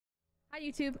Hi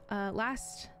YouTube.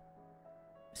 Last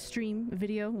stream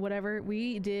video, whatever,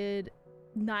 we did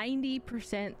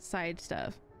 90% side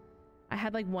stuff. I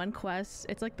had like one quest.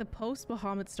 It's like the post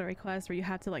Bahamut story quest where you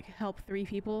have to like help 3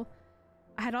 people.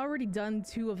 I had already done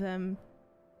 2 of them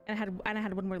and I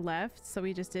had one more left, so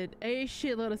we just did a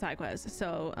shitload of side quests.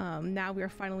 So now we are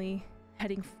finally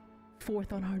heading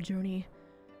forth on our journey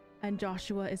and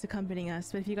Joshua is accompanying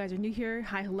us. But if you guys are new here,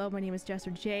 hi, hello, my name is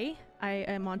Jester J. I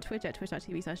am on Twitch at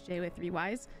twitch.tv/J with 3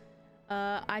 Ys.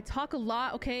 I talk a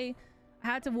lot, okay? I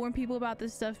had to warn people about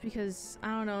this stuff because I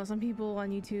don't know, some people on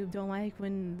YouTube don't like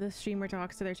when the streamer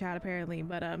talks to their chat apparently,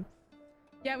 but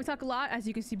yeah, we talk a lot, as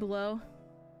you can see below.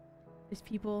 There's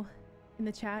people in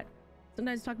the chat.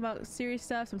 Sometimes we talk about serious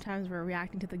stuff, sometimes we're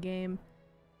reacting to the game.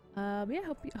 But yeah,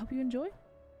 hope you enjoy.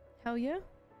 Hell yeah.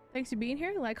 Thanks for being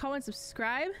here. Like, comment,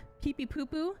 subscribe, pee pee poo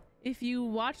poo if you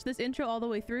watch this intro all the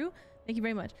way through. Thank you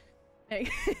very much. Hey.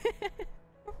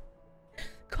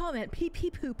 Comment pee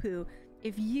pee poo poo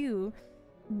if you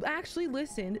actually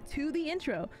listened to the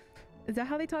intro. Is that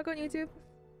how they talk on YouTube?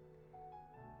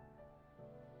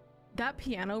 That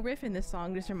piano riff in this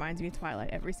song just reminds me of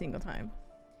Twilight every single time.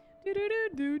 Do do do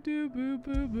do do boo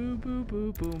boo boo boo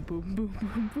boo boom boom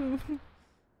boom boom boom.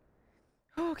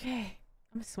 Okay,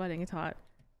 I'm sweating. It's hot.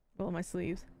 Roll my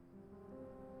sleeves.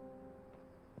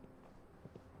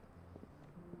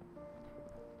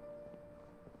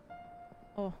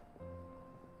 Oh.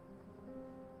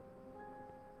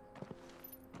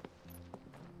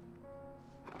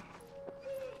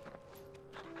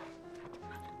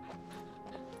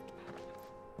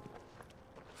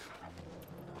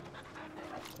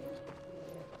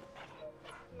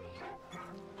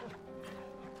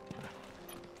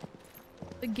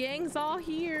 The gang's all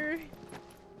here.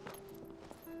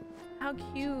 How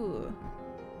cute.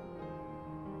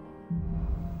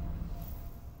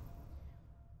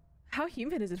 How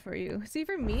humid is it for you? See,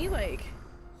 for me, like,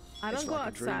 I don't go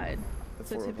outside,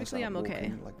 so typically I'm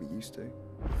okay. Like we used to.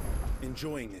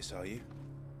 Enjoying this, are you?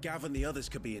 Gav and the others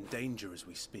could be in danger as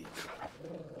we speak.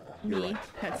 Me,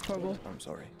 Pets Torble. I'm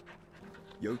sorry.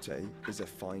 Jote is a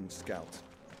fine scout.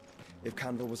 If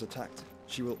Candle was attacked,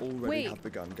 she will already have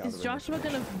begun gathering. Is Joshua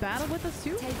gonna battle with us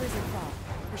too? Tabor isn't far.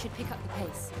 We should pick up the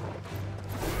pace.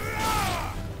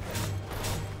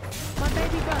 My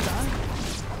baby brother.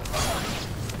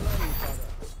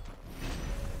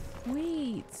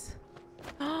 Wait.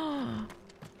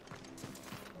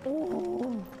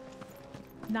 Oh.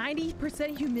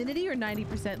 90% humidity or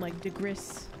 90% like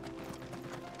degrees?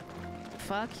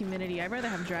 Fuck humidity. I'd rather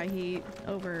have dry heat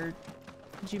over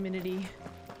humidity.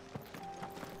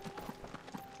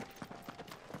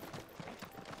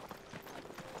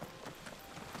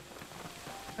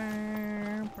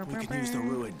 We can use the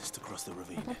ruins to cross the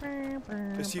ravine.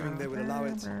 Assuming they would allow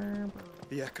it.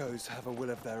 The Echoes have a will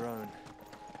of their own.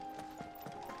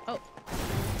 Oh.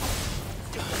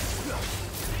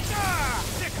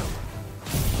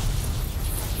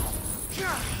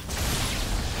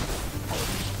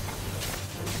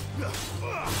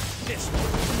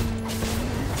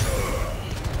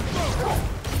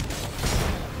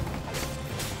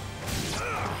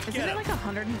 Isn't it like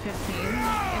 115 in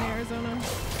Arizona?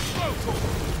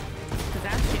 Cause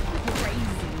that shit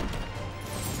crazy.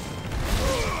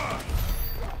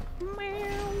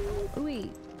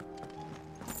 Wait.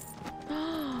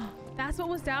 That's what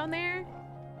was down there?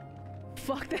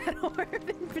 Fuck that orb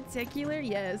in particular?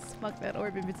 Yes, fuck that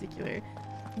orb in particular.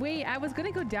 Wait, I was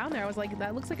gonna go down there. I was like,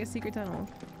 that looks like a secret tunnel.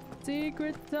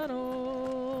 Secret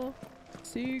tunnel.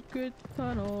 Secret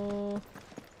tunnel.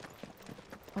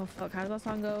 Oh fuck, how does that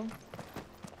song go?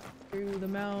 Through the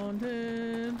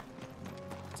mountain.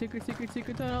 Secret, secret,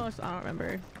 secret tunnel. I don't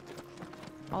remember.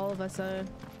 All of us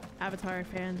Avatar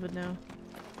fans would know.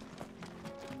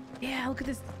 Yeah, look at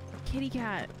this kitty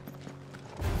cat.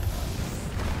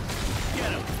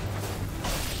 Get him.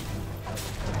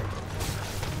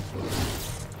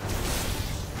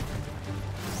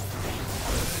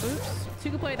 Oops.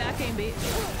 You can play that game, bitch.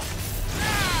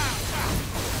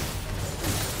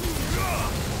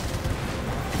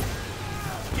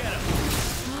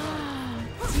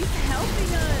 He's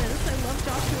helping us. I love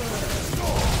Joshua.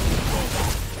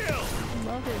 I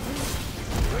love it.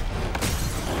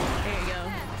 There you go.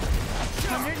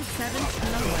 107.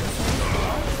 Another one.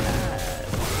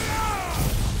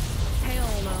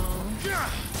 Hell no.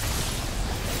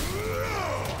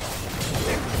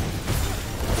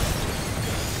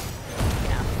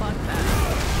 Yeah, fuck that.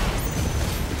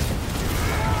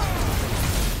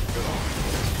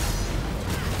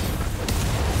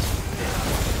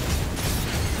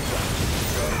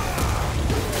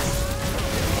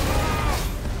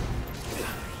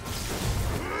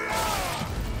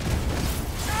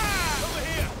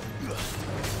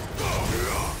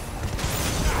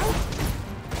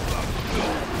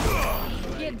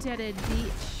 deserted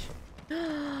beach.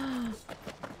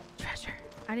 Treasure.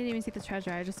 I didn't even see the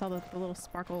treasure. I just saw the little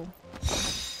sparkle.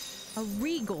 A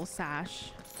regal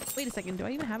sash. Wait a second. Do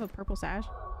I even have a purple sash?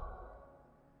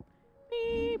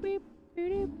 Beep, beep,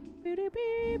 boop, boop,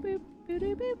 boop, boop,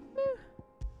 boop, boop, boop.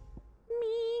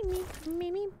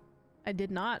 Me. I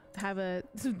did not have a...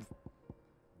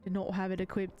 did not have it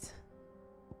equipped.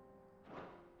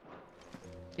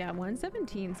 Yeah,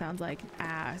 117 sounds like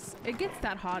ass. It gets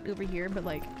that hot over here, but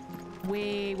like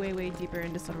way deeper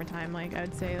into summertime. Like I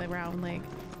would say like around like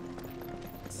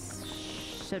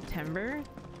September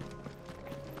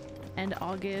and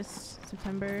August,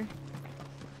 September.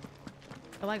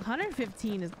 But like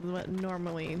 115 is what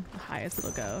normally the highest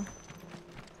it'll go.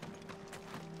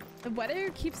 The weather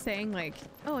keeps saying like,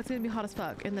 oh, it's gonna be hot as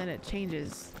fuck, and then it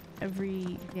changes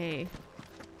every day.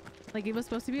 Like it was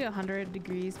supposed to be 100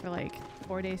 degrees for like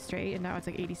 4 days straight, and now it's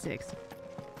like 86.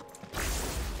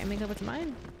 Can't make up its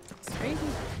mind. It's crazy.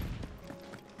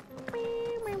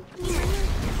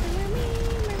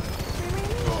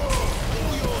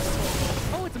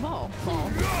 Oh, it's a ball.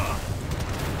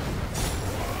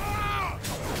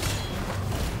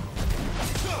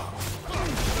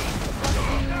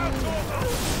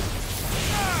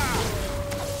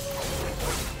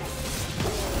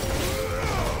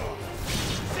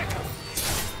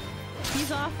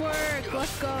 He's off work.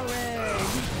 Let's go, Red.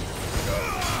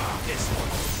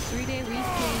 3-day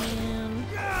weekend.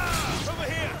 Over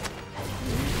here.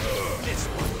 This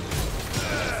one.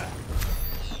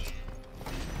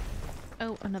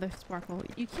 Oh, another sparkle.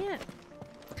 You can't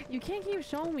keep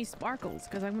showing me sparkles,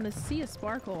 because I'm gonna see a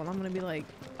sparkle and I'm gonna be like,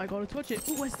 I gotta touch it.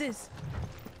 Ooh, what's this?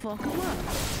 Fuck him up.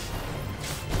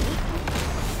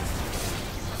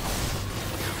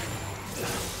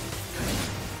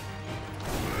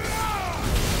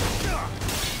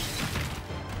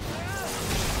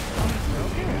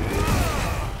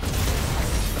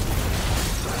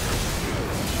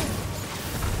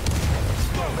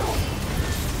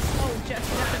 Oh, just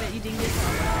step in it, you didn't get it.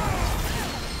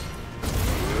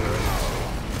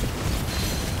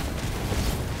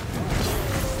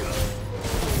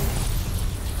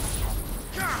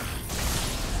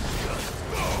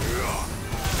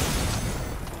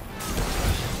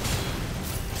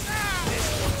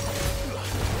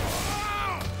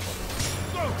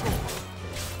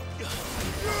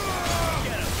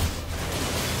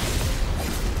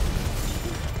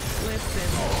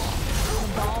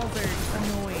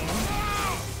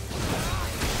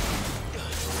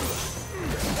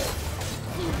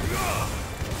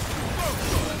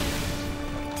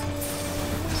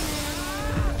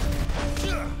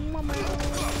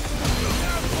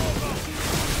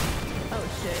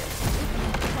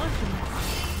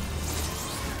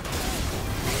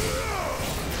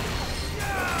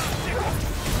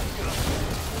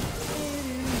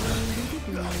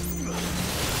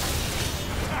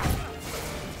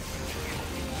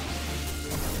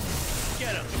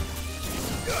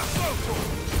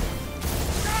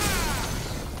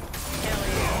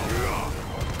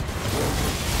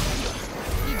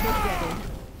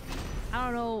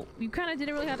 You kind of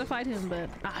didn't really have to fight him, but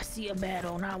I see a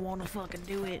battle and I want to fucking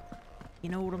do it. You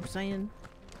know what I'm saying?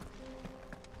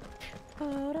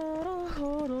 Well,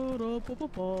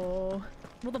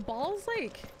 the balls,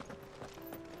 like,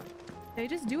 they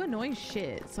just do annoying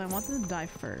shit, so I want them to die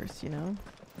first, you know?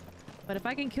 But if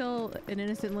I can kill an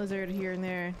innocent lizard here and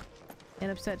there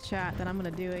and upset chat, then I'm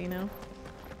gonna do it, you know?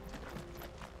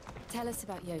 Tell us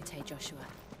about Jote Joshua.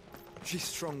 She's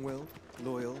strong-willed,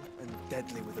 loyal, and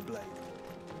deadly with a blade.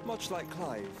 Much like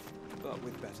Clive, but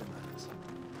with better manners.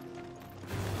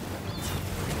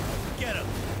 Get him!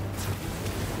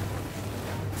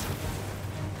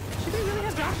 Should we really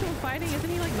have Joshua fighting? Isn't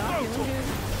he like not feeling good?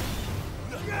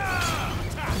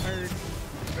 Bird.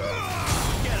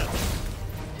 Get him!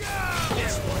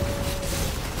 This one.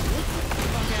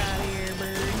 Fuck out of here,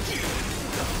 bird.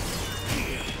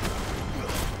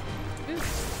 Ooh.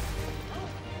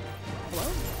 Hello?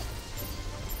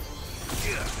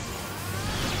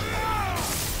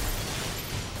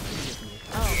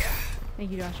 Oh, thank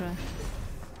you, Joshua.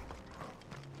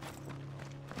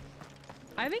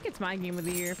 I think it's my game of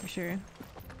the year for sure.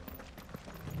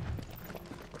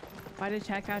 Why did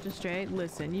chat catch us straight?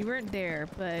 Listen, you weren't there,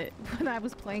 but when I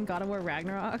was playing God of War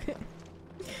Ragnarok,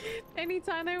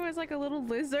 anytime there was like a little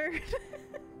lizard,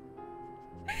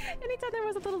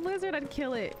 I'd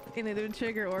kill it, and it would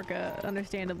trigger Orca,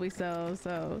 understandably so.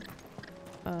 So,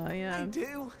 yeah. I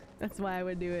do. That's why I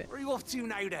would do it. Where are you off to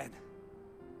now then?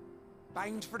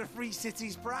 Bound for the Free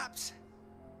Cities, perhaps?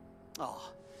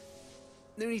 Oh,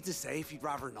 no need to say if you'd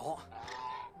rather not.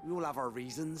 We all have our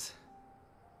reasons.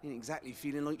 Ain't exactly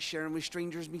feeling like sharing with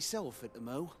strangers myself at the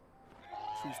mo.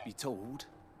 Truth be told,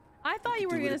 I thought you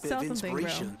were could do gonna with a bit sell of something, bro.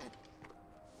 inspiration.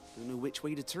 Don't know which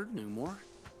way to turn no more.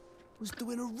 Was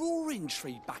doing a roaring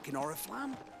trade back in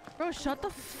Oriflamme. Bro, shut the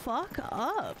fuck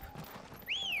up.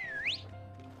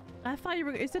 I thought you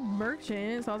were. It said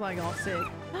merchant, so I was like, all sick.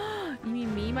 You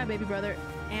mean me, my baby brother,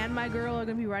 and my girl are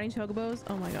gonna be riding chocobos?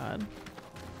 Oh my god.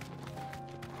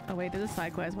 Oh wait, there's a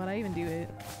side quest. Why'd I even do it?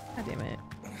 God damn it.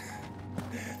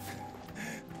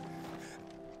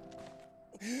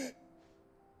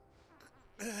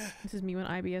 This is me when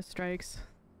IBS strikes.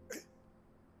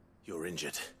 You're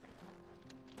injured.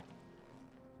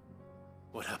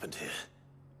 What happened here?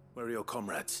 Where are your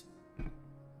comrades?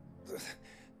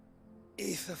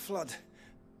 Ether flood.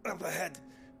 Up ahead.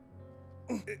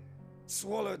 It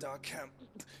swallowed our camp.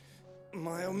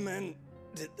 My own men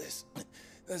did this.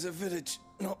 There's a village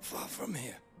not far from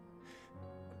here.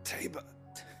 Tabor.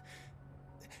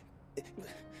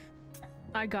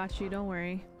 I got you, don't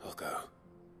worry. I'll go.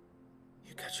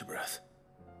 You catch your breath.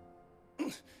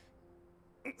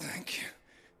 Thank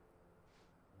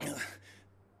you.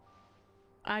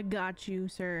 I got you,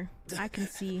 sir. I can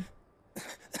see.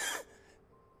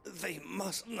 They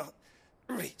must not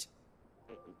reach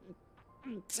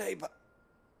Tabor.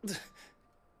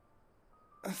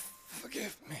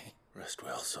 Forgive me. Rest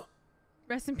well, so.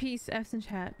 Rest in peace, F's in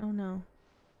chat. Oh no.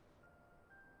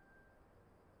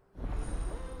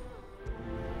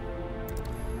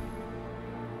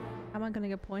 How am I gonna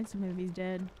get points if he's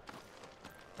dead?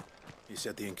 You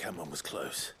said the encampment was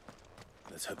close.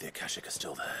 Let's hope the Akashic are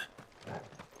still there.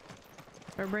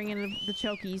 We're bringing the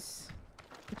chokies.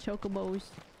 The chocobos.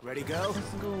 Ready, go? Let's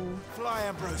go. Fly,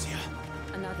 Ambrosia.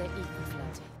 Another eco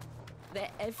flood. They're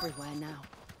everywhere now.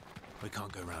 We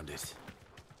can't go round it.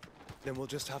 Then we'll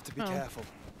just have to be Oh. careful.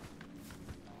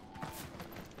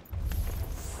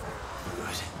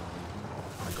 Good.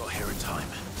 I got here in time.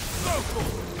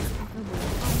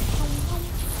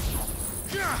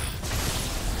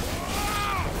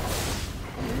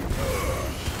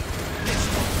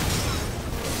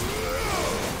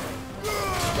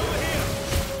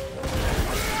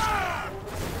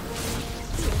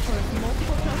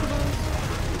 Multiple chocobos.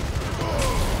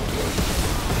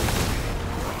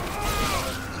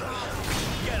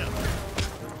 Get him!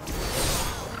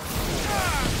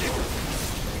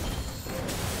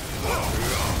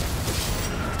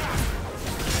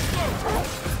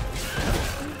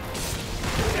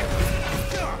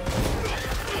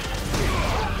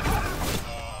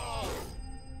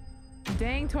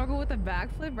 Dang, Torgal with a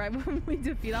backflip right when we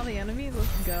defeat all the enemies.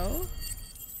 Let's go.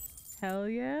 Hell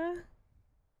yeah.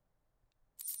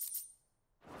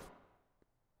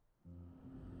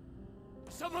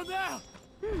 Someone there!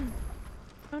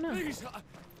 Oh no. Please!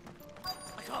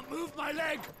 I can't move my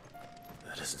leg!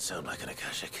 That doesn't sound like an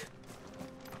Akashic.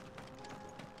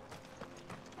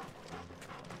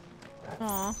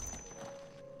 Aw.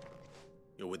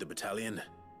 You're with the battalion?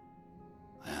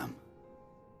 I am.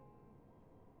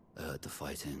 I heard the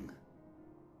fighting.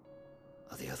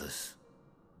 Are the others?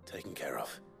 Taken care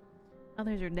of.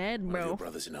 Others are dead, One of your bro.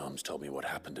 brothers in arms told me what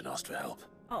happened and asked for help.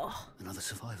 Oh. Another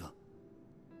survivor?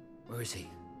 Where is he?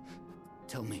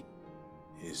 Tell me.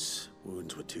 His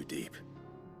wounds were too deep.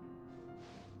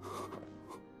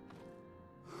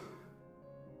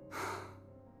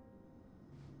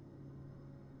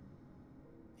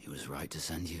 He was right to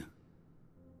send you.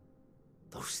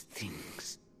 Those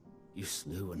things you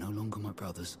slew are no longer my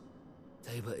brothers.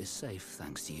 Tabor is safe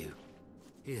thanks to you.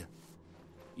 Here,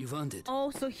 you've earned it.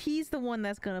 Oh, so he's the one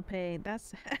that's gonna pay.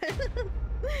 That's sad.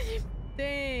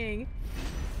 Dang.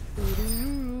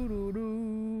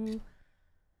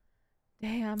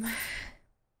 Damn.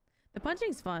 The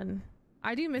punching's fun.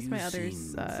 I do miss You my other's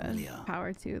seem familiar.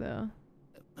 power too, though.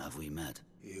 Have we met?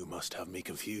 You must have me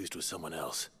confused with someone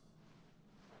else.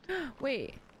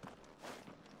 Wait.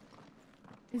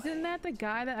 Isn't that the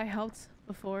guy that I helped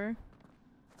before?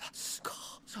 That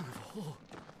scar, son of a whore.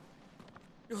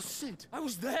 You're Sid. I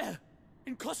was there.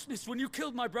 In Kosnis when you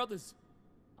killed my brothers.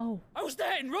 Oh. I was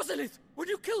there in Rosalith when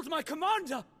you killed my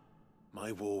commander.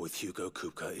 My war with Hugo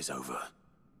Kupka is over.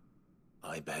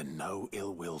 I bear no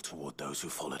ill will toward those who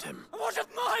followed him. And what of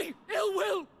my ill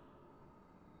will?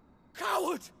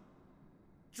 Coward!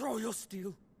 Draw your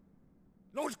steel.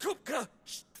 Lord Kupka!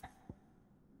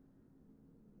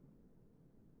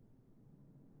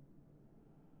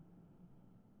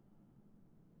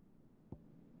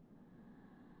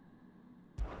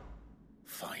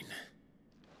 Fine.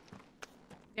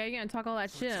 Yeah, you're gonna talk all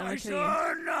that shit. I'm gonna tell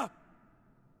you. Tyson!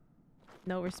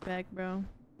 No respect, bro.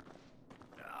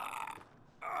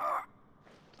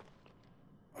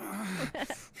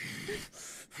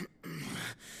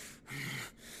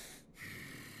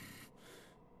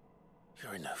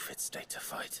 fit state to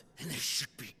fight. And this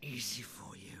should be easy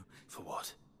for you. For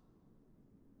what?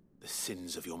 The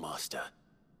sins of your master.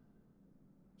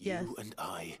 Yes. You and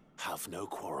I have no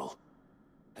quarrel,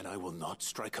 and I will not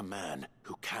strike a man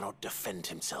who cannot defend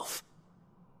himself.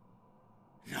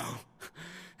 No.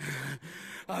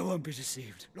 I won't be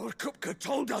deceived. Lord Kupka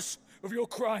told us of your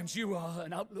crimes. You are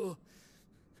an outlaw.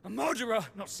 A murderer,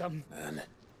 not some... Man.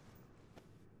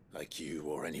 Like you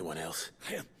or anyone else.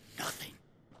 I am nothing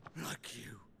like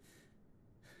you.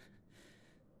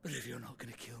 But if you're not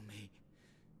gonna kill me,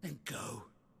 then go.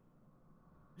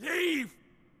 Leave!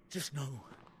 Just know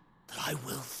that I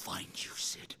will find you,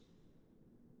 Sid.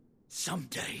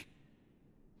 Someday.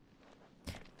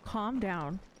 Calm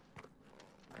down.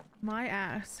 My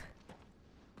ass.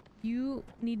 You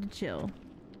need to chill.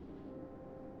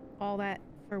 All that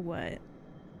for what?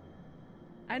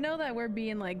 I know that we're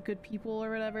being like good people or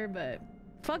whatever, but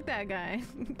fuck that guy.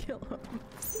 Kill him.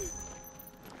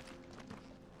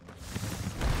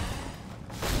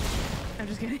 I'm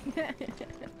just kidding.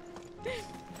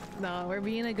 No, we're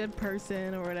being a good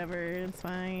person or whatever. It's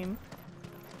fine.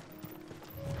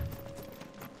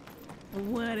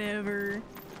 Whatever.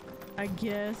 I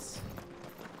guess.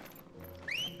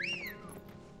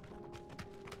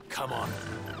 Come on.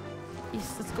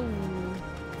 Yes, let's go.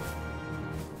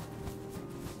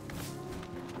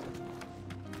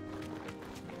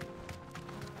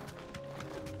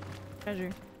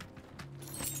 Treasure.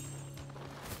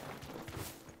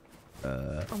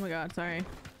 Oh my god, sorry.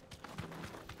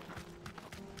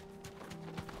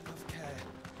 Have care.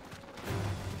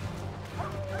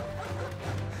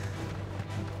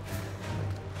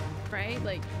 Right?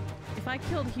 Like, if I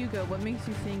killed Hugo, what makes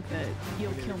you think that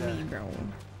you'll kill me, bro?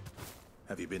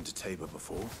 Have you been to Tabor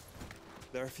before?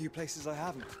 There are a few places I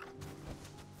haven't.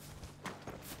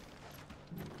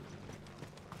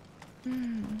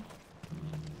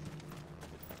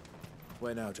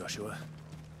 Where now, Joshua?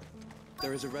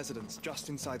 There is a residence just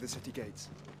inside the city gates.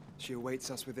 She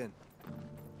awaits us within.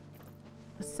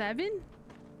 A 7?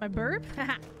 My burp?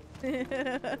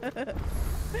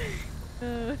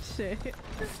 Oh shit.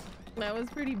 That was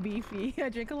pretty beefy. I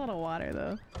drink a lot of water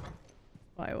though.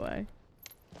 Why?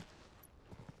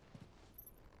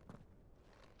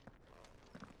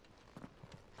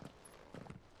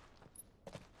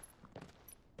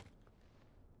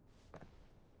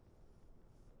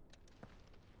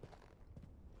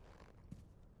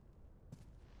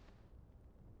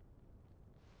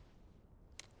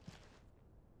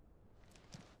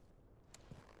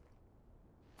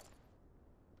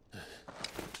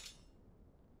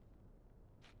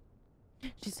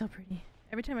 She's so pretty.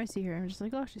 Every time I see her, I'm just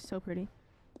like, oh, she's so pretty.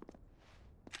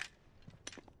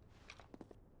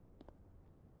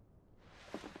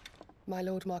 My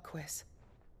Lord Marquis,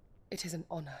 it is an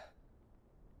honor.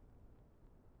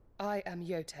 I am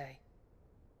Jote,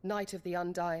 Knight of the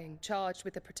Undying, charged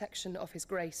with the protection of His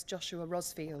Grace Joshua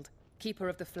Rosfield, Keeper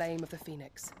of the Flame of the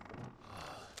Phoenix.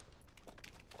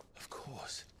 Of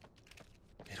course.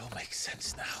 It all makes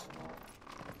sense now.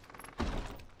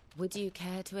 Would you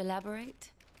care to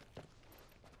elaborate?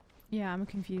 Yeah, I'm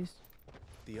confused.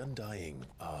 The Undying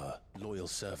are loyal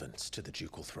servants to the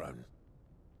ducal throne.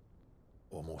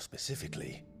 Or more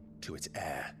specifically, to its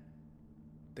heir.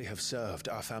 They have served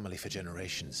our family for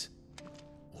generations,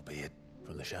 albeit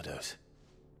from the shadows.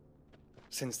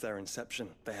 Since their inception,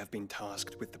 they have been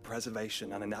tasked with the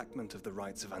preservation and enactment of the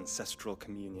rites of ancestral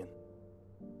communion.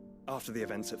 After the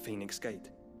events at Phoenix Gate,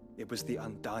 it was the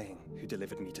Undying who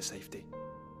delivered me to safety.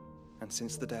 And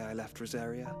since the day I left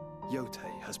Rosaria, Jote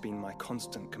has been my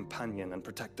constant companion and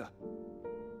protector.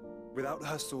 Without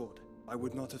her sword, I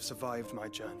would not have survived my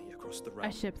journey across the realm. I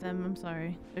ship them, I'm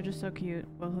sorry. They're just so cute,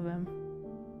 both of them.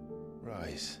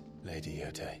 Rise, Lady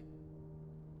Jote.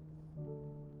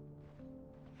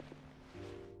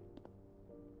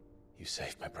 You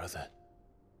saved my brother.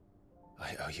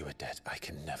 I owe you a debt I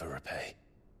can never repay.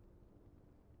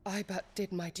 I but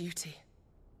did my duty.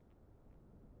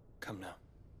 Come now.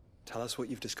 Tell us what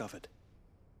you've discovered.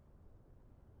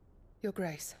 Your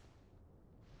Grace.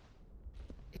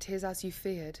 It is as you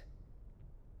feared.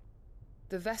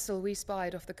 The vessel we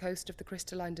spied off the coast of the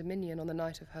Crystalline Dominion on the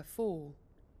night of her fall.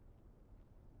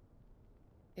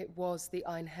 It was the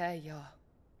Einherjar.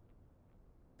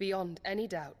 Beyond any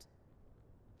doubt.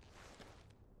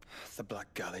 The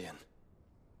Black Galleon.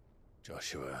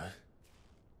 Joshua,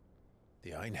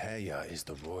 the Einherjar is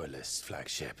the Royalists'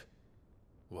 flagship.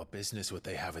 What business would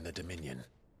they have in the Dominion?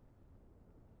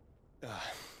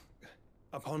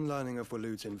 Upon learning of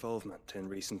Waloed's involvement in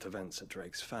recent events at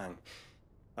Drake's Fang,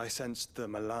 I sensed the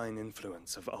malign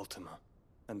influence of Ultima,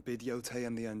 and bid Jote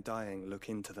and the Undying look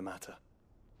into the matter.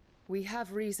 We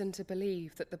have reason to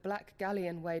believe that the Black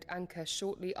Galleon weighed anchor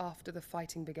shortly after the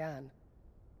fighting began,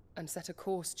 and set a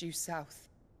course due south.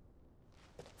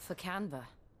 For Canva.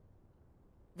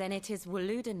 Then it is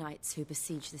Waluda knights who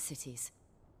besiege the cities.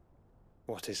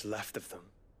 What is left of them?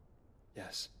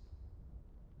 Yes.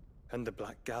 And the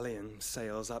Black Galleon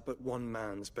sails at but one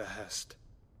man's behest.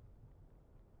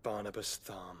 Barnabas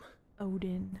Thom.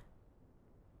 Odin.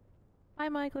 Bye,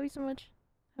 Mike. Love you so much.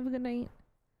 Have a good night.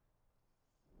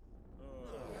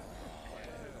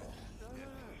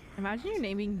 Imagine your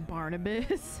name being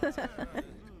Barnabas.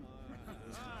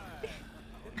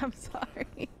 I'm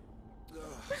sorry.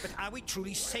 But are we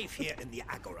truly safe here in the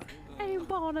Agora? Hey,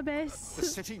 Barnabas. The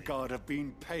city guard have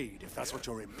been paid, if that's what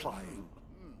you're implying.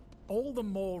 All the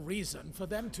more reason for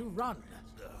them to run.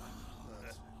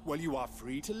 Well, you are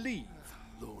free to leave,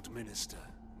 Lord Minister.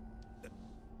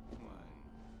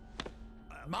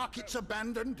 Markets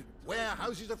abandoned,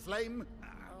 warehouses aflame,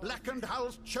 blackened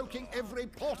hulls choking every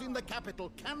port in the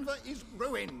capital. Canva is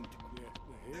ruined.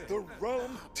 The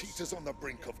realm teeters on the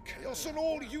brink of chaos, and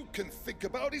all you can think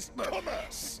about is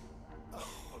commerce!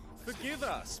 Forgive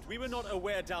us. We were not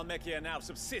aware Dhalmekia now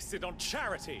subsisted on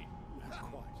charity.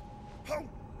 How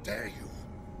dare you?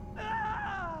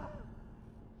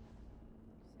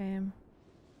 Sam.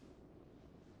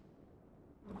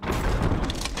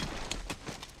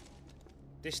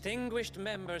 Distinguished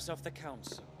members of the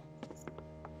Council,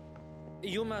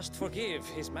 you must forgive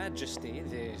His Majesty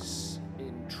this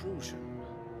intrusion.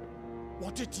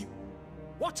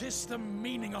 What is the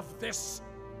meaning of this?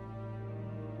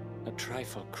 A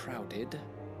trifle crowded,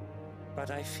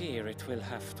 but I fear it will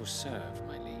have to serve,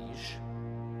 my liege.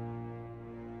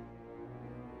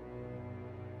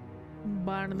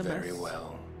 Barnabas. Very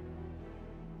well.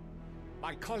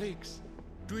 My colleagues,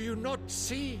 do you not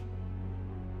see?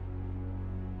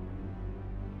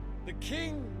 The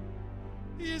king!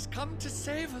 He has come to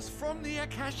save us from the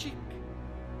Akashic!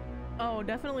 Oh,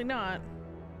 definitely not.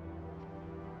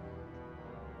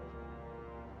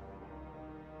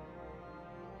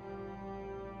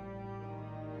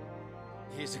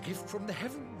 He is a gift from the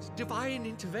heavens, divine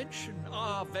intervention,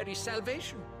 our very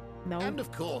salvation. No. And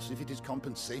of course, if it is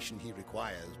compensation he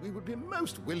requires, we would be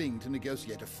most willing to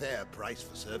negotiate a fair price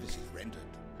for services rendered.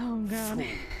 Oh, God.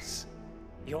 Fools.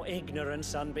 Your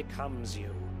ignorance unbecomes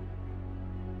you.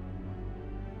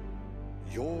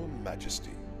 Your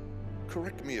Majesty,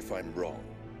 correct me if I'm wrong,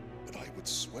 but I would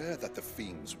swear that the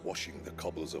fiends washing the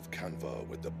cobbles of Canva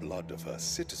with the blood of her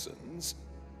citizens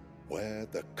wear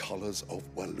the colors of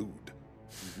Walud.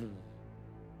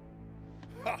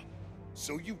 Ha!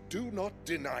 So you do not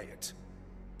deny it.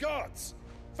 Guards,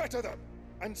 fetter them,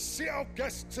 and see our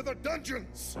guests to the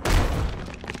dungeons!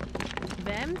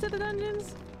 Them to the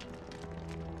dungeons?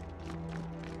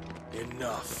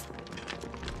 Enough.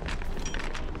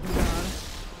 God.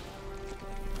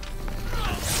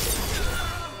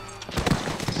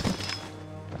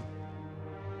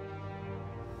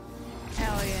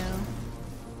 Hell yeah.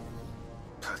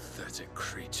 Pathetic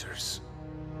creatures.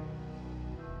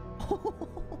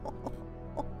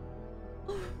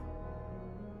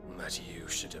 That you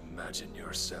should imagine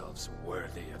yourselves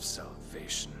worthy of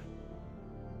salvation.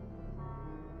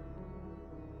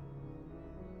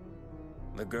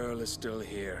 The girl is still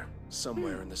here,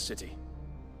 somewhere in the city.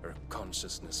 Her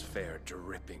consciousness fair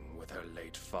dripping with her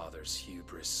late father's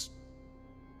hubris.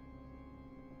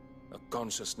 A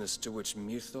consciousness to which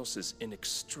Mythos is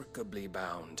inextricably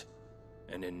bound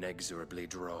and inexorably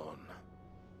drawn.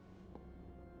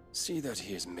 See that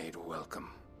he is made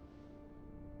welcome.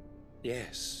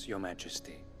 Yes, Your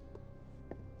Majesty.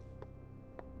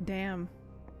 Damn.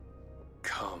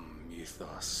 Come,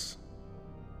 Mythos.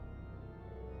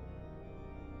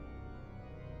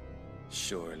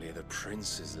 Surely the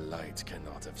prince's light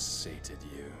cannot have sated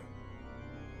you.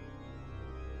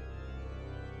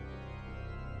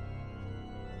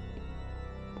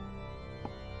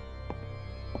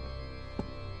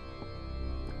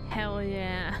 Hell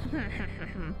yeah.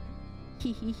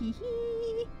 Hee hee hee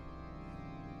hee.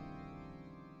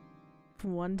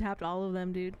 One tapped all of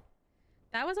them, dude.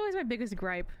 That was always my biggest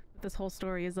gripe with this whole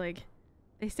story, is like,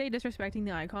 they stay disrespecting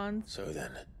the icons. So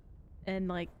then, and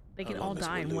like, they can how all long has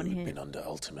die in one Walud hit. been under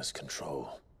Ultima's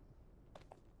control?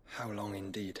 How long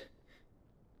indeed?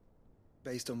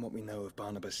 Based on what we know of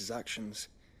Barnabas's actions,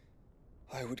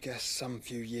 I would guess some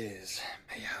few years,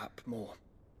 mayhap more.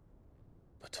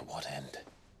 But to what end?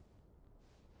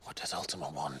 What does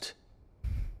Ultima want?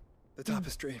 The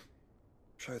tapestry.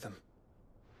 Show them.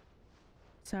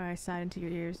 Sorry, I sighed into your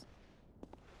ears.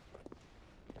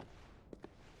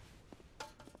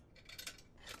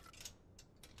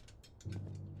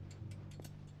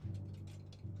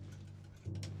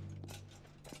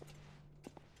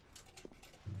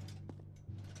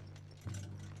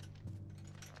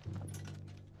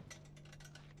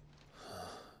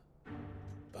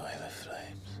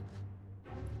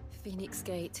 Phoenix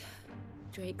Gate,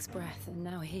 Drake's Breath, and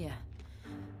now here.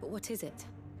 But what is it?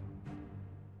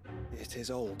 It is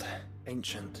old,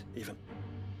 ancient, even.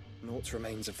 Naught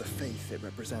remains of the faith it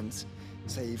represents,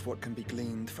 save what can be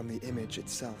gleaned from the image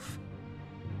itself.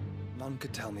 None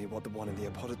could tell me what the one in the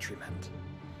apothecary meant,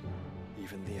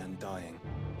 even the Undying.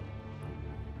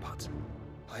 But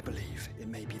I believe it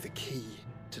may be the key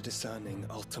to discerning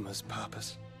Ultima's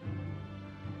purpose.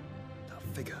 That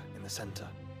figure in the center,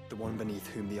 the one beneath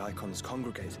whom the icons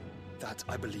congregate, that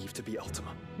I believe to be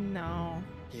Ultima. No.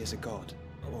 He is a god,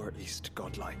 or at least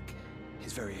godlike.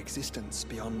 His very existence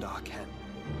beyond our ken.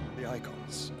 The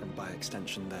icons, and by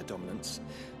extension their dominance,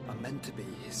 are meant to be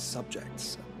his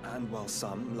subjects, and while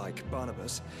some, like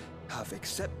Barnabas, have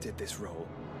accepted this role,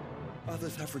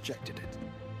 others have rejected it.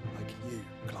 Like you,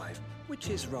 Clive, which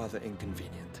is rather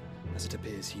inconvenient, as it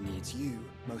appears he needs you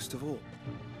most of all.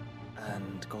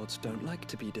 And gods don't like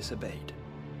to be disobeyed.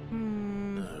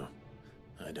 No,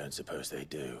 I don't suppose they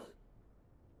do.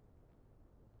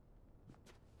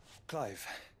 Clive,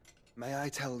 may I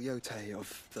tell Jote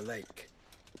of the lake?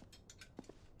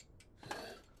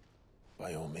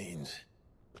 By all means.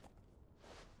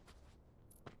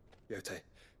 Jote,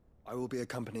 I will be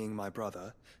accompanying my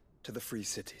brother to the Free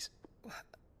Cities.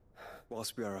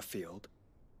 Whilst we are afield,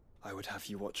 I would have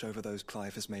you watch over those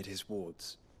Clive has made his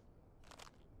wards.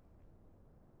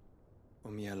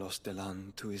 Omielos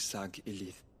delan tuisag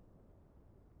ilith.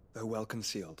 Though well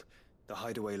concealed, the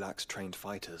hideaway lacks trained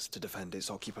fighters to defend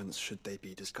its occupants should they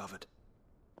be discovered.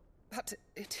 But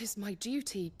it is my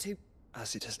duty to...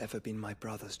 As it has ever been my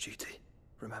brother's duty,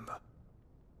 remember.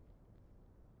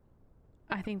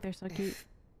 I think they're so cute.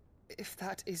 If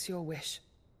that is your wish,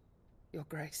 Your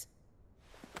Grace.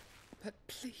 But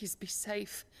please be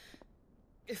safe.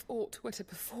 If aught were to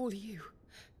befall you,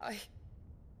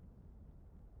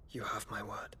 You have my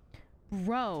word.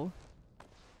 Bro.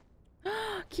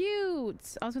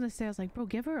 Cute! I was gonna say, I was like, bro,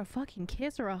 give her a fucking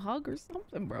kiss or a hug or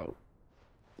something, bro.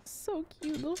 So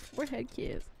cute, little forehead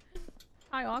kiss.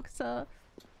 Hi, Oxa.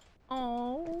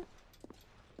 Oh.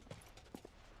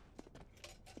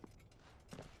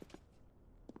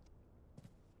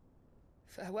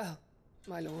 Farewell,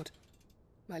 my lord,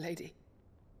 my lady.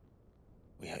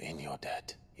 We are in your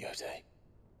debt, Jote.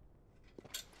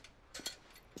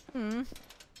 Hmm.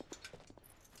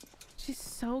 She's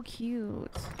so cute.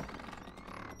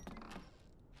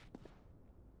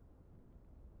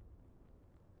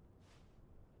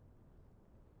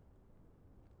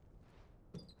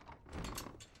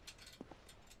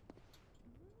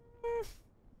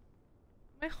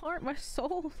 My heart, my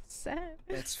soul, sad.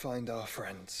 Let's find our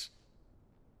friends.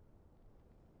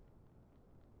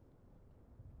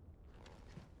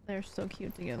 They're so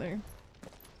cute together.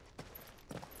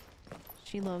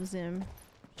 She loves him.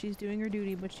 She's doing her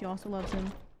duty, but she also loves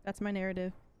him. That's my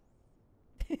narrative.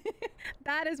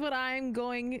 That is what I'm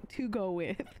going to go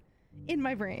with in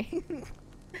my brain.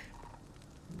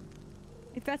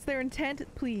 If that's their intent,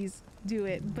 please do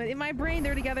it. But in my brain,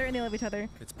 they're together and they love each other.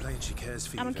 It's plain she cares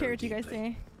for you. I don't care what you guys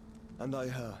say. And I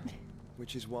her,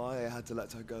 which is why I had to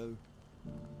let her go.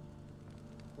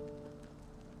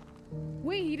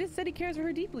 Wait, he just said he cares for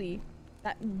her deeply.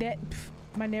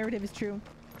 My narrative is true.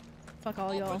 Fuck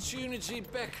all y'all. Opportunity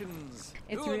beckons.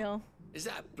 It's real. Is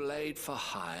that blade for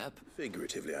hire?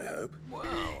 Figuratively, I hope.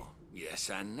 Well, yes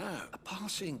and no. A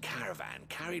passing caravan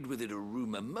carried with it a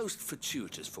rumor most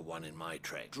fortuitous for one in my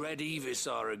trade. Dread Evis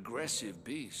are aggressive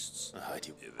beasts.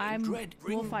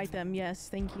 We'll fight them, yes,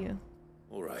 thank you.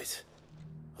 All right.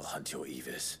 I'll hunt your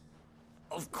Evis.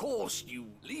 Of course, you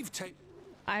leave tape.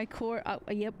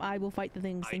 Yep, I will fight the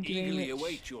things. Thank you very much. I eagerly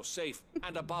await your safe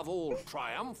and above all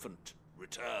triumphant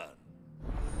return.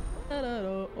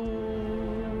 There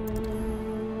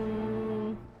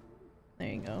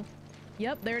you go.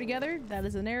 Yep, they're together. That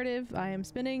is the narrative I am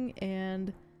spinning,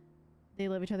 and they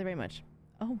love each other very much.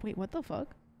 Oh wait, what the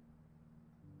fuck?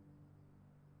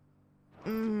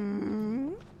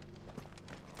 Maybe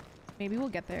we'll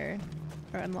get there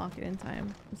or unlock it in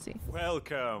time. Let's see.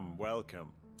 Welcome,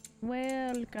 welcome.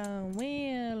 Welcome,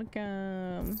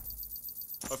 welcome.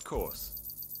 Of course.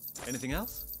 Anything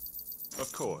else?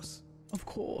 Of course. Of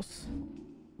course.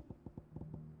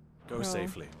 Go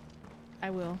safely. I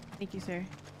will. Thank you, sir.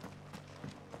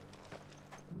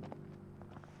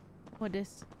 What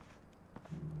is?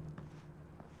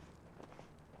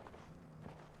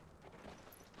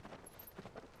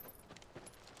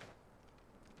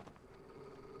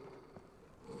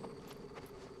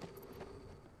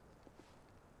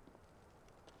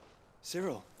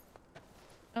 Cyril.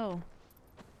 Oh.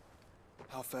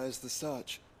 How fares the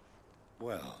search?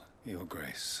 Well, Your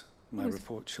Grace, my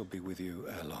report shall be with you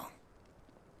ere long.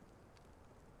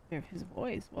 His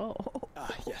voice, whoa.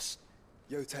 Ah, yes.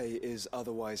 Jote is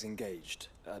otherwise engaged,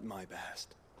 at my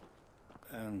behest.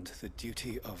 And the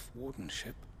duty of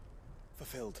wardenship?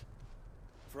 Fulfilled.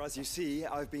 For as you see,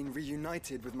 I've been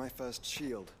reunited with my first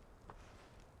shield.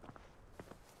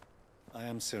 I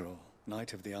am Cyril,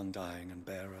 Knight of the Undying and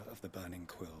bearer of the Burning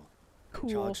Quill. Cool.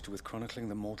 Charged with chronicling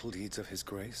the mortal deeds of His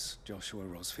Grace, Joshua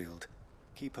Rosfield,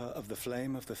 Keeper of the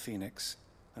Flame of the Phoenix,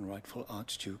 and rightful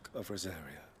Archduke of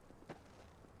Rosaria.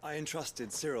 I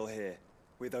entrusted Cyril here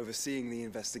with overseeing the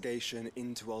investigation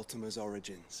into Ultima's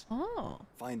origins. Oh.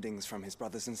 Findings from his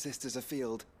brothers and sisters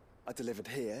afield are delivered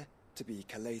here to be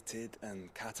collated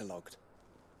and catalogued.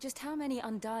 Just how many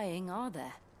Undying are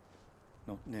there?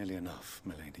 Not nearly enough,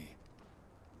 milady.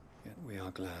 Yet we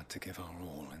are glad to give our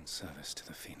all in service to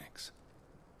the Phoenix.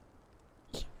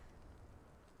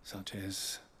 Such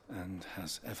is, and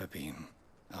has ever been,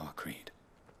 our creed.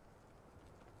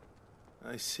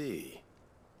 I see.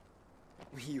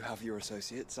 You have your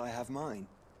associates, I have mine.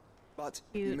 But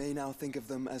you may now think of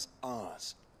them as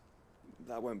ours.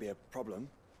 That won't be a problem,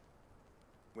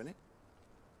 will it?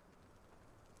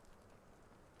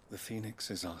 The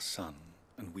Phoenix is our sun,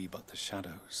 and we but the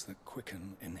shadows that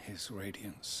quicken in his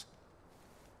radiance.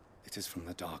 It is from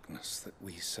the darkness that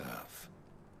we serve,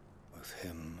 both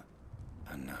him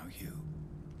and now you.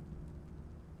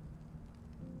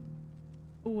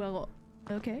 Well,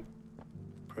 okay.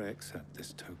 Pray accept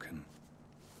this token.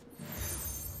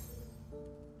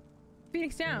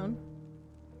 Phoenix down.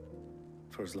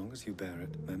 For as long as you bear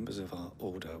it, members of our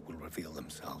order will reveal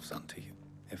themselves unto you.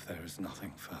 If there is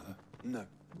nothing further. No.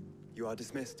 You are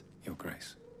dismissed. Your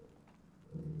Grace.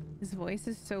 His voice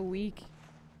is so weak.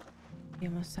 He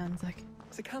almost sounds like...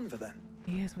 It's a Canva then.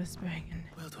 He is whispering and...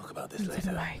 We'll talk about this into later.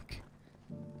 the mic.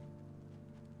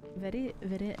 Very,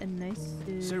 very nice.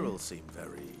 Cyril seemed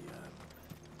very...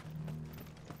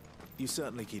 You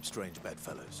certainly keep strange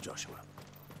bedfellows, Joshua.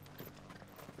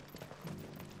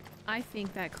 I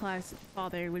think that Clive's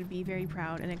father would be very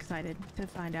proud and excited to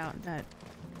find out that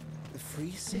the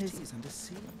free city is under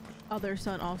siege. Other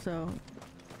son also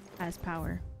has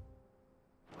power.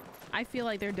 I feel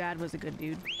like their dad was a good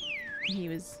dude. He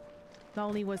was... Not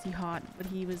only was he hot, but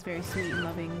he was very sweet and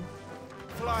loving.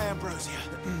 Fly, Ambrosia.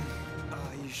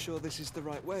 Are you sure this is the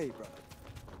right way, brother?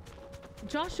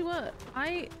 Joshua,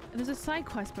 there's a side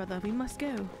quest, brother. We must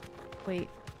go. Wait.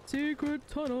 Secret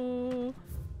tunnel.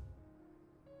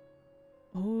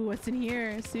 Oh, what's in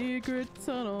here? Secret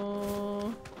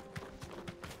tunnel.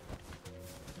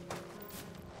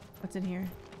 What's in here?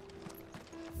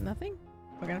 Nothing?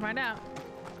 We're gonna find out.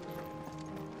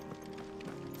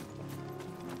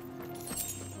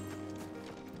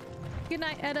 Good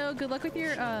night, Edo. Good luck with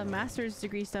your master's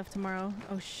degree stuff tomorrow.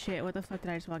 Oh shit, what the fuck did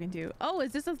I just walk into? Oh,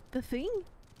 is this the thing?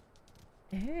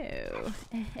 Ew.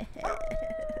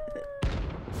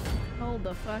 Hold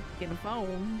the fucking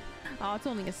phone. Oh, it's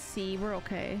only a C. We're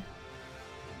okay.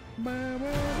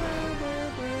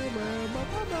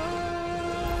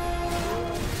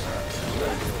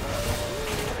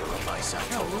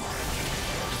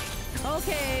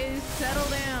 Okay, settle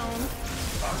down.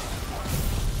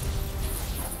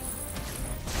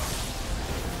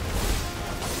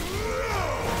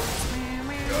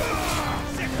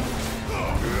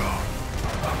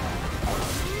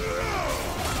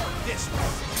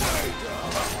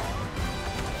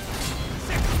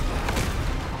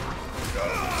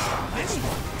 This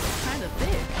one. Kind of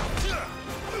thick.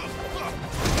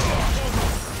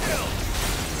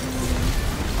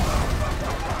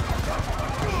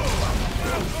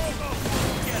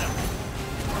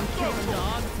 I'm killing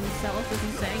dogs himself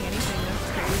isn't saying anything. That's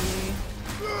crazy.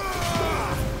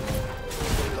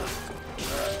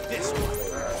 This one.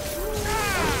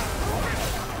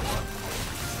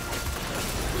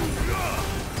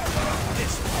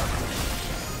 This one.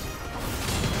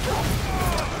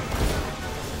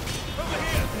 Over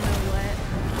here. You know what?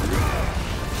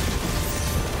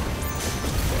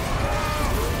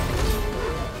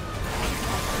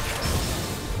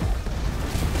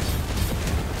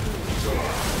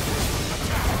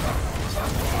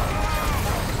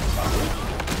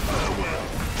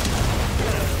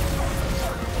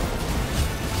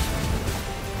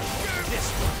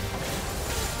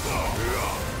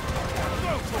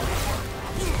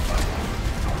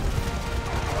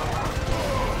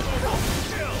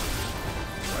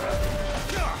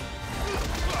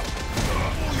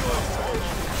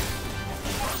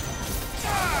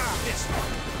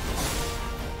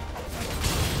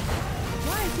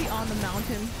 Why is he on the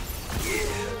mountain?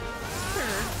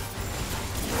 Sure.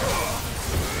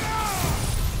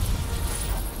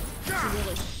 You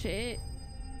little shit.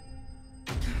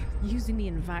 Using the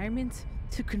environment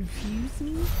to confuse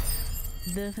me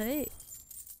the fuck.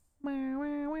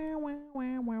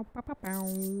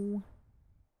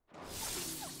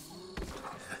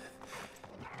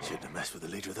 Shouldn't have messed with the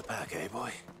leader of the pack, eh,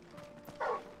 boy?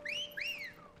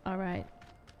 All right.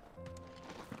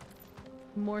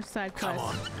 More side quests. Come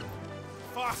on.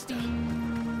 Faster.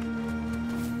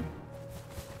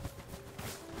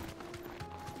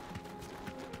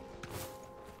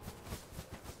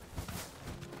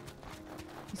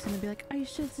 He's gonna be like, "Are you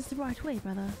sure this is the right way,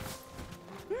 brother?"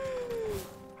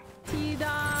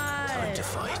 T-Dot! Time to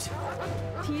fight.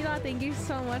 T-Dot, thank you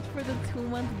so much for the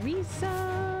 2-month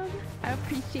resub. I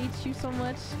appreciate you so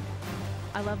much.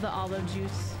 I love the olive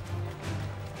juice.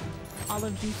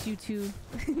 Olive juice, you too.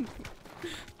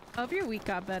 Hope your week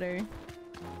got better.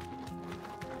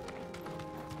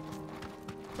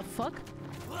 The fuck?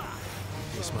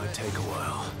 This might take a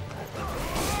while.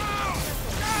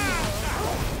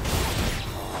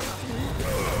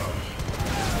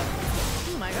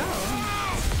 Oh my god.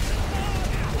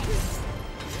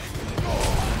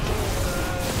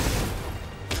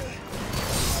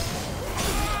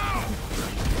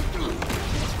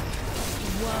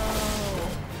 Whoa.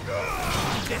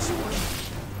 This one.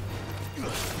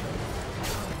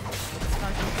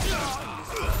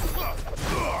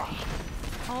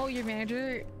 Oh, your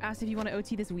manager asked if you want to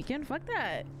OT this weekend? Fuck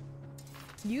that.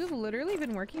 You've literally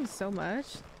been working so much.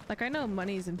 Like, I know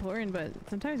money is important, but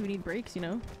sometimes we need breaks, you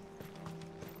know?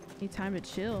 Need time to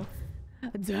chill.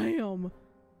 Damn.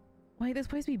 Why this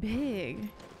place be big?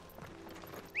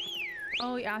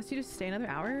 Oh, he asked you to stay another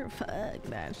hour? Fuck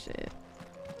that shit.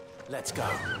 Let's go.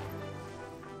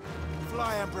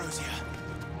 Fly, Ambrosia.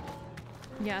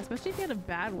 Yeah, especially if you had a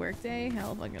bad work day.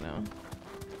 Hell fucking no.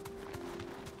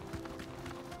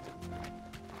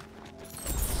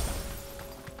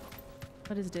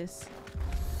 What is this?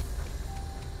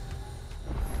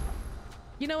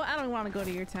 You know what? I don't want to go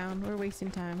to your town. We're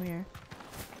wasting time here.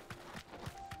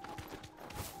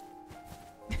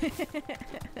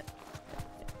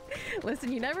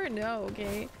 Listen, you never know,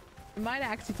 okay? It might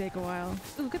actually take a while.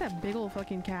 Ooh, look at that big old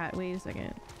fucking cat. Wait a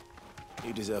second.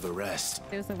 You deserve a rest.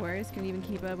 It was the worst. Can you even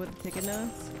keep up with the ticket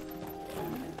notes?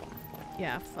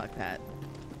 Yeah, fuck that.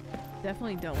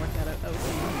 Definitely don't work out at OC.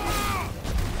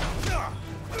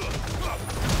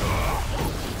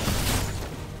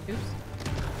 Oops.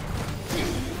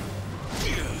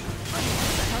 What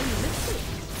the hell, you missed it?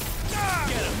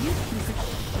 Get him! You piece of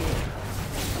shit.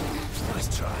 Nice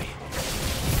try.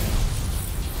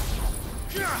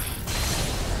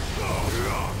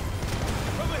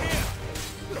 Over here!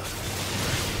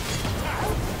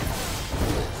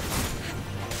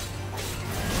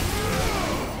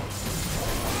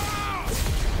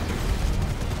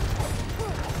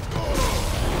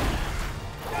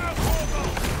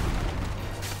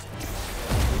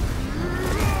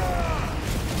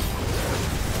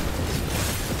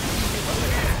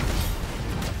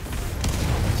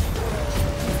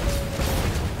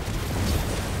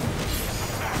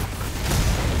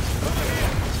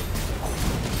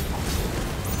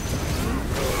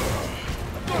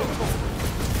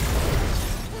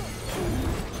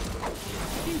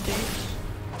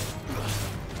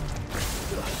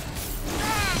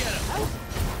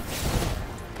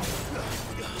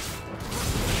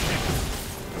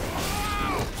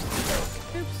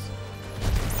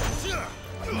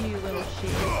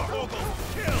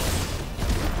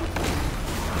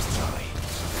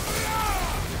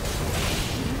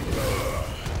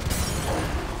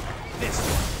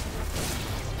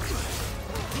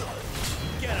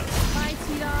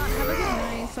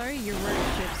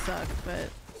 But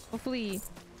hopefully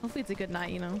it's a good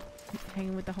night, you know,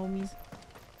 hanging with the homies.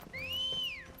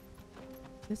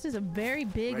 This is a very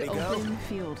big open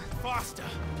field. Faster.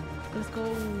 Let's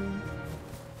go.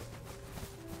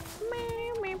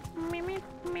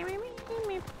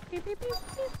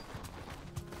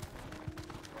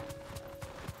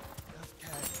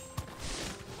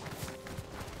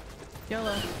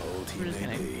 YOLO. Old he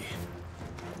may be,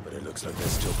 but it looks like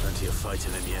there's still plenty of fight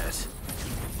in him yet.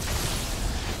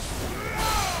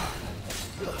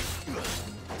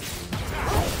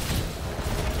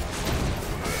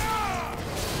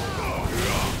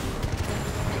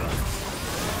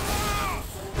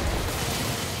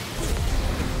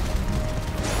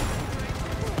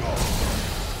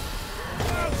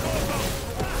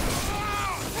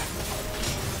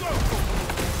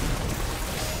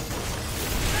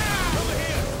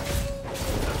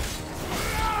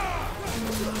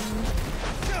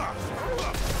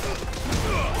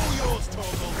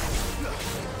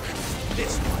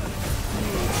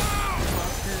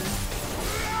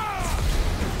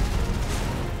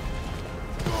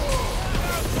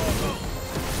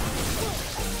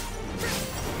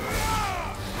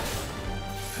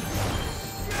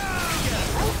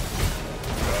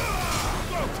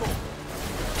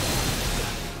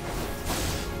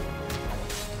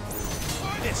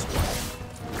 This way.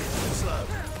 Slow.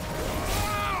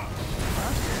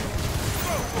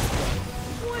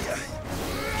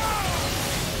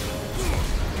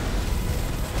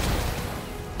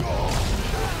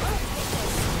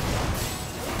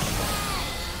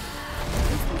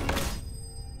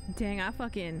 Dang, I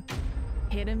fucking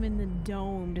hit him in the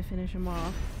dome to finish him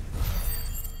off.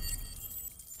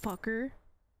 Fucker.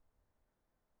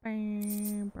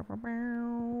 Let's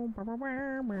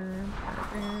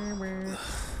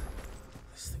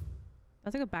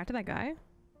go back to that guy.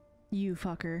 You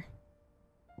fucker.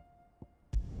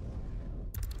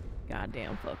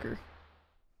 Goddamn fucker.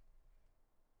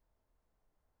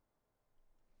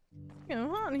 It's getting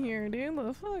hot in here, dude. What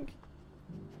the fuck?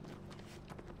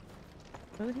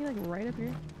 Wasn't he like right up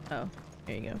here? Oh,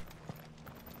 there you go. Let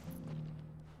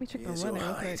me check the weather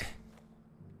real quick.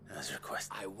 As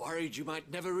requested. I worried you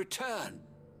might never return.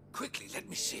 Quickly, let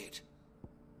me see it.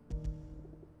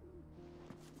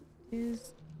 It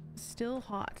is still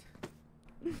hot.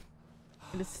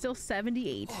 It is still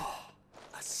 78. Oh,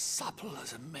 as supple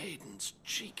as a maiden's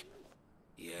cheek,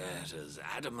 yet as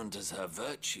adamant as her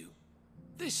virtue.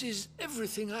 This is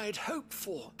everything I had hoped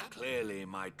for. Clearly,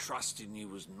 my trust in you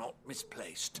was not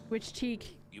misplaced. Which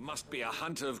cheek? You must be a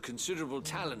hunter of considerable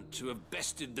talent to have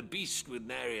bested the beast with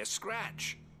nary a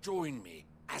scratch. Join me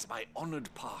as my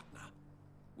honored partner.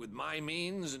 With my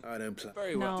means, I don't play.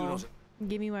 Very well. No. Do not.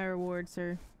 Give me my reward,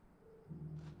 sir.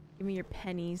 Give me your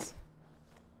pennies.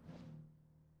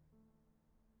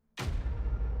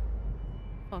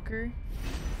 Fucker.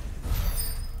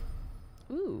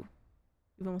 Ooh.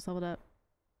 You've almost leveled up.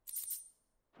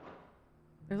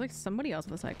 There's like somebody else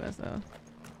with the side quest though.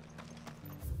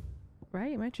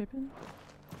 Right? Am I tripping?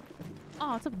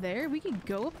 Oh, it's up there? We could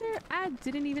go up there? I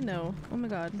didn't even know. Oh my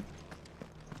god.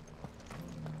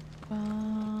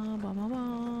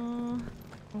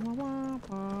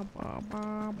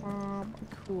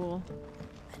 Cool.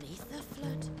 Beneath the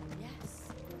flood, yes.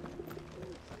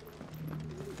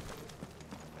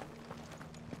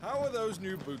 How are those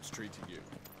new boots treating you?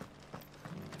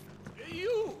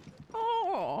 You!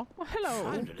 Oh, hello.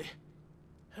 Finally.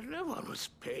 No one was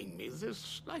paying me the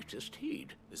slightest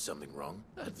heed. Is something wrong?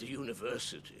 At the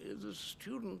university, the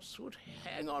students would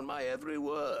hang on my every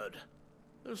word.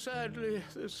 Sadly,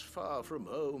 this far from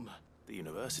home. The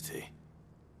university?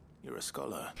 You're a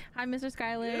scholar. Hi, Mr.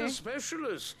 Skyler. A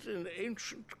specialist in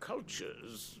ancient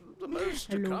cultures. The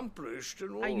most accomplished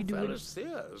in all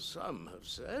Phalisthea, some have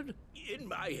said. In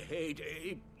my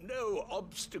heyday, no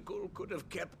obstacle could have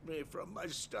kept me from my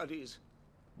studies.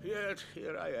 Yet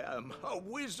here I am, a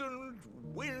wizened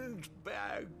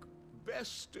windbag,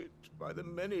 bested by the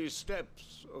many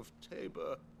steps of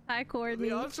Tabor. Hi, Courtney.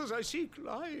 The answers I seek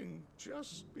lying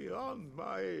just beyond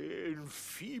my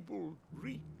enfeebled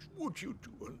reach. Would you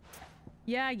do one?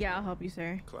 Yeah, I'll help you,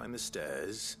 sir. Climb the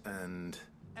stairs and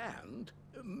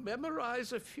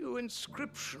memorize a few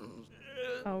inscriptions.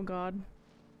 Oh god.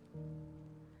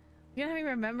 You gonna have me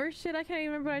remember shit? I can't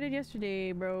even remember what I did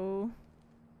yesterday, bro.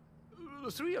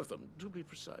 3 of them, to be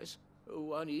precise.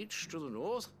 1 each to the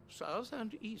north, south,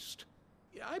 and east.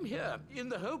 I'm here in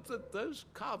the hope that those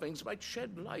carvings might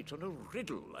shed light on a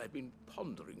riddle I've been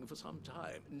pondering for some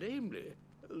time. Namely,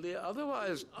 the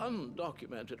otherwise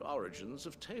undocumented origins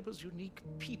of Tabor's unique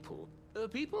people.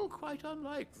 People quite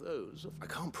unlike those of... I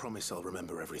can't promise I'll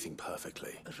remember everything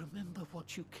perfectly. Remember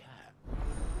what you can.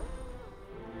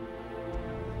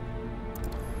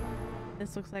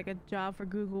 This looks like a job for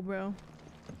Google, bro.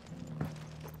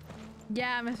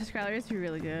 Yeah, Mr. Skyler, it's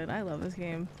really good. I love this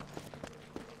game.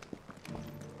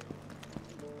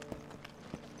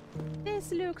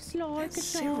 This looks like a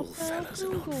job for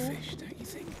Google. Fish, don't you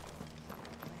think?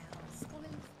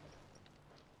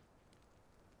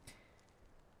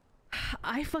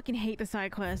 I fucking hate the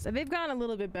side quests. They've gotten a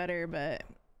little bit better, but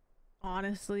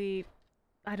honestly,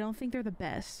 I don't think they're the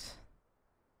best.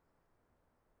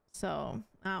 So,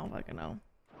 I don't fucking know.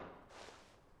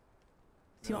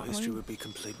 No history would be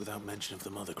complete without mention of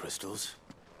the mother crystals.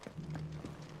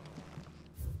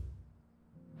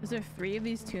 Is there 3 of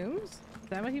these tombs? Is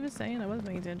that what he was saying? I wasn't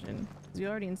paying attention. We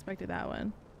already inspected that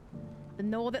one. The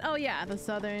northern, oh yeah, the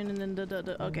southern, and then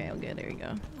the okay, there you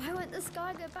go. Why won't the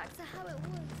sky go back to how it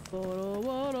was?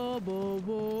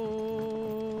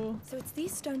 So it's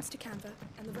these stones to Canva,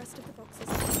 and the rest of the boxes.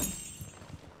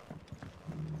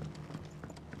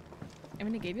 I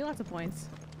mean, it gave you lots of points.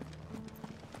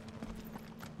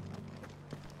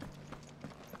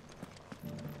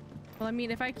 Well, I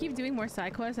mean, if I keep doing more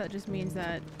side quests, that just means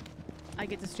that I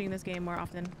get to stream this game more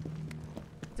often.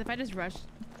 So if I just rush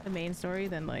the main story,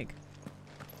 then like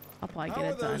I'll probably get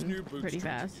it done pretty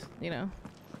fast, you know.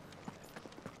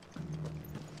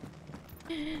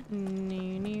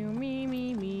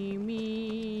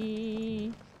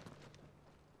 Me.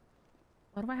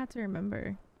 What do I have to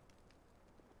remember?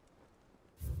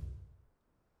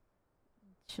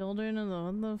 Children of the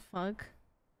what the fuck?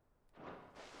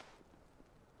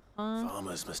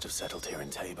 Farmers must have settled here in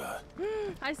Tabor.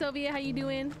 Hi Sylvia, how you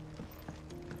doing?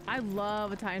 I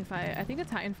love a Titan fight. I think a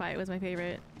Titan fight was my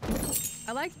favorite.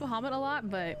 I liked Bahamut a lot,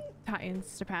 but Titans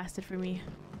surpassed it for me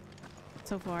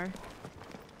so far.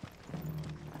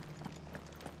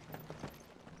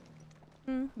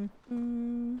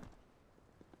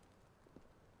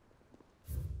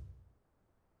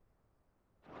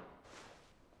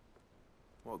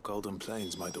 What golden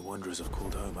plains might the wanderers have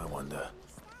called home, I wonder?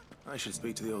 I should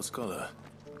speak to the old scholar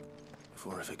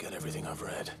before I forget everything I've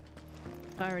read.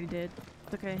 I already did.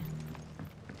 It's okay.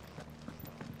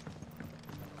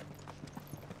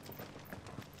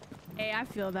 Hey, I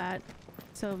feel that,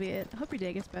 Soviet. I hope your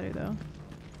day gets better, though.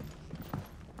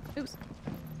 Oops.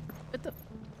 What the?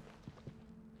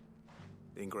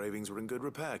 The engravings were in good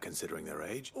repair, considering their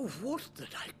age. Oh, what did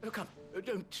I... Come,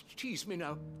 don't tease me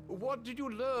now. What did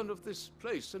you learn of this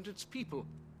place and its people?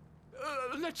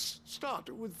 Let's start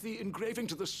with the engraving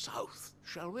to the south,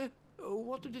 shall we?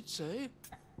 What did it say?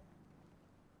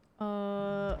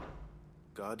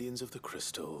 Guardians of the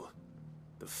Crystal,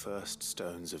 the first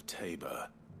stones of Tabor,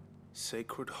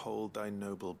 sacred hold thy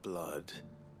noble blood,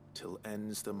 till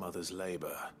ends the mother's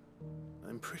labor.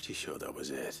 I'm pretty sure that was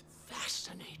it.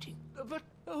 Fascinating. But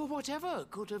whatever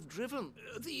could have driven...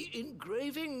 the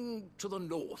engraving to the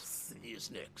north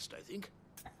is next, I think.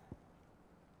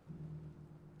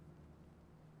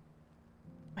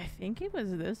 I think it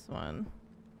was this one.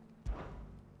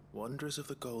 Wanderers of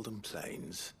the Golden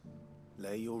Plains,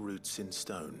 lay your roots in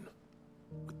stone.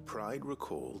 With pride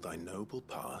recall thy noble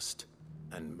past,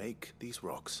 and make these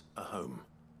rocks a home.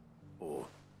 Or,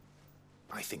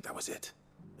 I think that was it,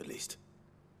 at least.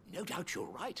 No doubt you're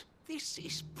right. This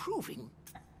is proving...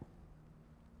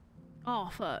 Oh,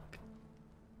 fuck.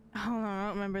 Hold on, I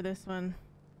don't remember this one.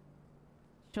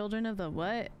 Children of the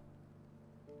what?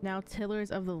 Now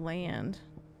tillers of the land.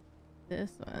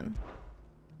 This one.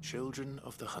 Children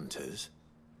of the hunters,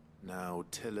 now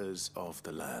tillers of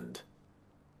the land.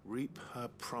 Reap her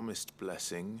promised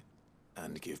blessing,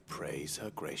 and give praise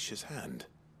her gracious hand.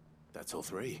 That's all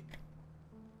three.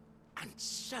 And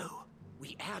so,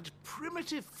 we add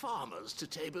primitive farmers to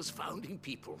Tabor's founding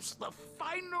peoples, the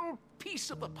final piece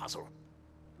of the puzzle.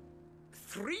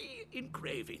 3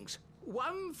 engravings,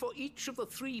 one for each of the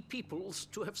 3 peoples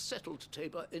to have settled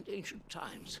Tabor in ancient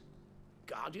times.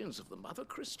 Guardians of the Mother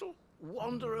Crystal,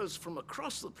 wanderers from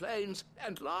across the plains,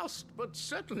 and last but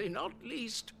certainly not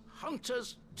least,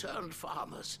 hunters turned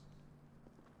farmers.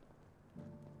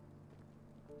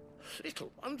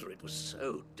 Little wonder it was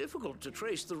so difficult to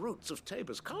trace the roots of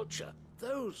Tabor's culture.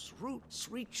 Those roots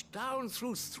reach down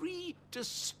through 3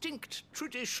 distinct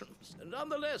traditions.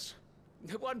 Nonetheless,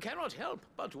 one cannot help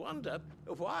but wonder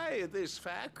why this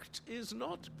fact is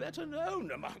not better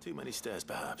known among... Too many stairs,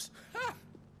 perhaps.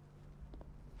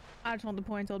 I just want the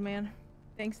points, old man.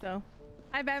 Thanks, though.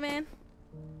 Hi, Batman.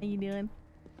 How you doing?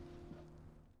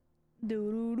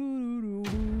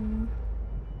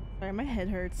 Sorry, my head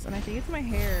hurts, and I think it's my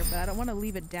hair, but I don't want to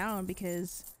leave it down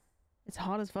because it's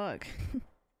hot as fuck.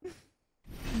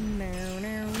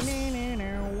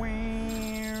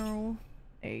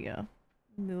 There you go.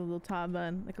 The little top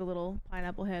bun, like a little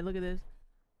pineapple head. Look at this.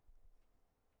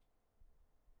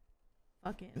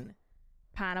 Fucking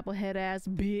pineapple head ass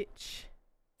bitch.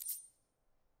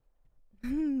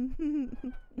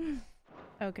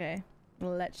 Okay,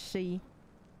 let's see.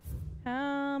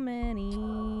 How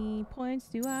many points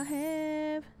do I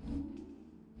have?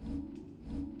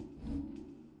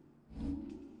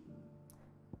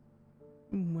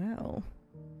 Well,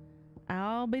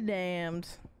 I'll be damned.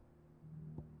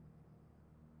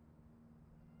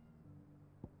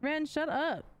 Ren, shut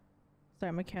up.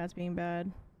 Sorry, my cat's being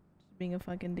bad. Just being a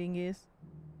fucking dingus.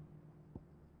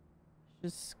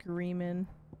 Just screaming.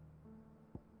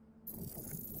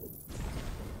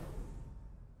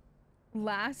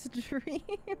 Last dream.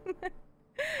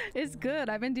 It's good.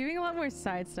 I've been doing a lot more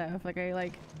side stuff. Like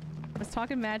I was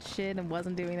talking mad shit and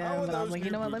wasn't doing them, but I'm like,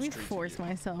 you know what, let me force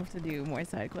myself to do more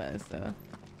side quests. So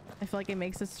I feel like it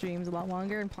makes the streams a lot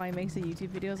longer and probably makes the YouTube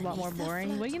videos a lot more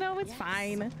boring, but you know, it's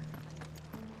fine.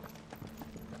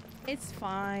 It's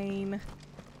fine.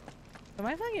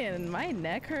 But my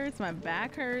neck hurts, my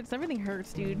back hurts, everything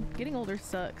hurts, dude. Getting older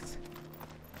sucks.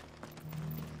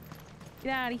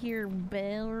 Get out of here,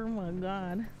 bear. Oh my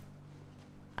god.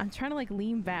 I'm trying to like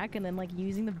lean back and then like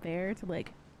using the bear to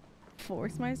like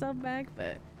force myself back,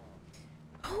 but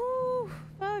oh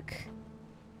fuck.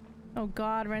 Oh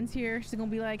God, Ren's here. She's gonna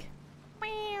be like,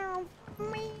 meow,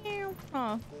 meow.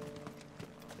 Huh?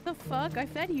 The fuck? I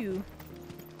fed you.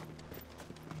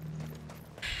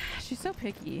 She's so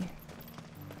picky.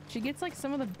 She gets like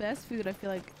some of the best food I feel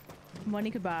like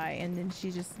money could buy, and then she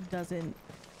just doesn't.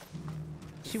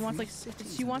 She wants like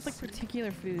particular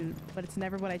food, but it's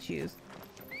never what I choose.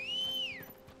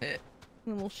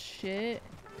 Little shit.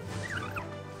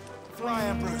 Fly,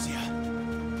 Ambrosia.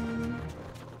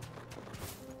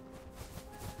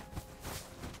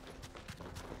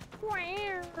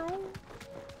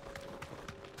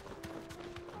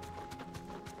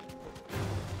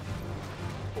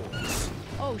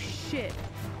 Oh shit.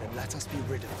 Then let us be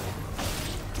rid of them.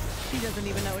 She doesn't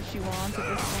even know what she wants at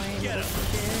this point. Get him.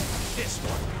 Shit. This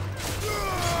one.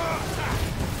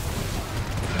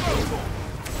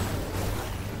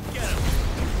 Get him.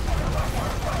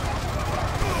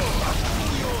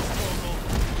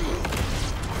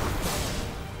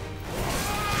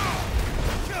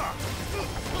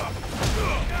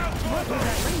 What was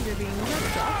that ranger being? Was that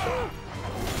Joshua?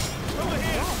 Over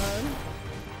here.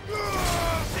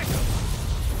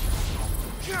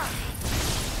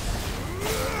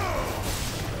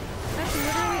 That's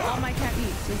literally all my cat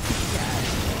eats is tiki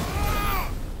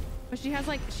cat. But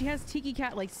she has tiki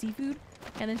cat like seafood,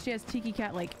 and then she has tiki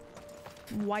cat like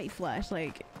white flesh,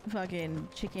 like fucking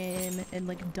chicken and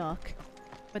like duck.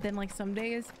 But then like some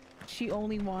days she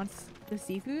only wants the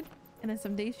seafood, and then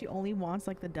some days she only wants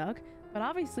like the duck. But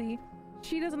obviously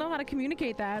she doesn't know how to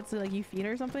communicate that, so like you feed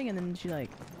her something and then she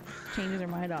like changes her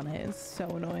mind on it. It's so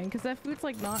annoying because that food's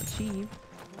like not cheap.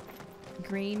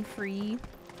 Grain free.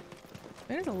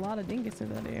 There's a lot of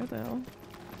dinguses out here. What the hell?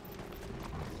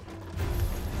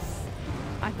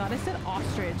 I thought it said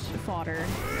ostrich fodder.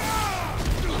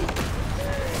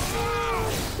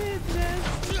 Shit, Jess.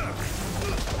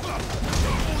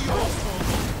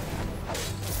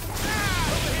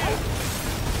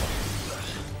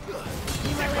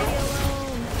 Leave my lady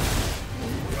alone.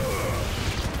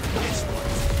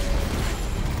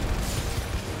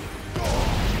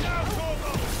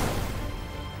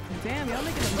 Damn, y'all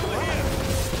making it more.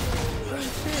 Holy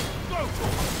shit.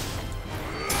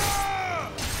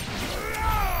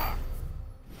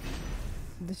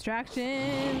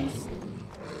 Distractions.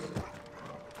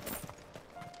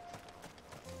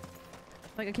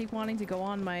 Like I keep wanting to go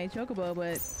on my chocobo,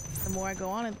 but the more I go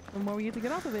on it, the more we get to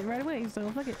get off of it right away.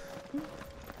 So fuck it.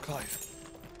 Clive.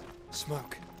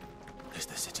 Smoke. Is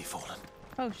the city fallen?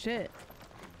 Oh shit.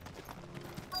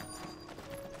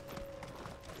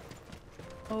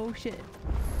 Oh shit.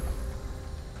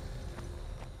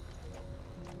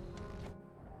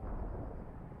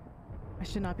 I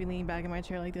should not be leaning back in my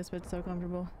chair like this, but it's so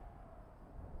comfortable.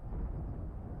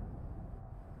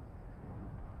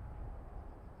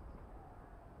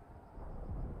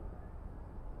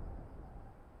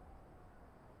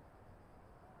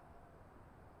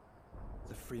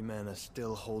 The free men are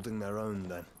still holding their own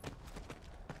then.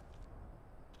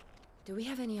 Do we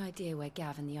have any idea where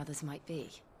Gav and the others might be?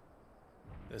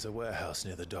 There's a warehouse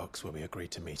near the docks where we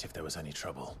agreed to meet if there was any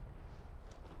trouble.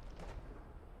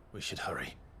 We should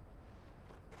hurry.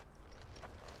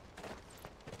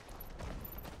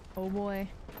 Oh boy.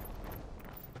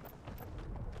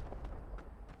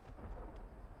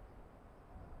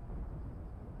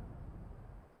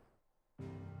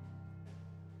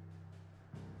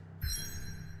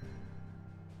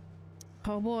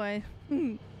 Oh boy.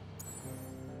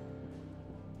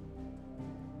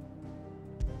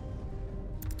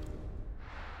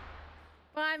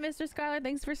 Bye, Mr. Skylar.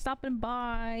 Thanks for stopping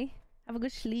by. Have a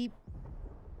good sleep.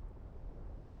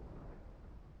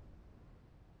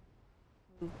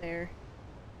 Move there.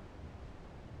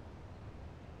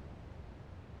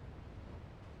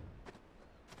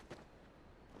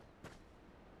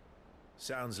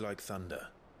 Sounds like thunder.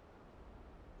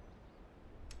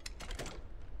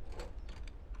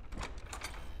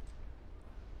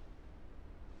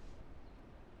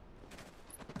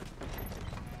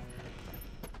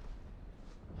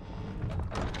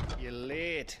 You're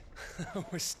late.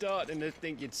 We're starting to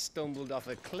think you'd stumbled off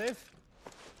a cliff.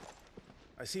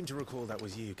 I seem to recall that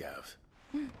was you, Gav.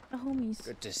 The homies.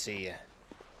 Good to see you.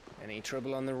 Any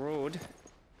trouble on the road?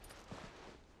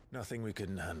 Nothing we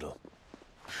couldn't handle.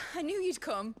 I knew you'd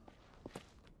come.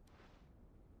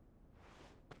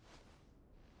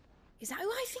 Is that who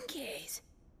I think it is?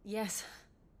 Yes.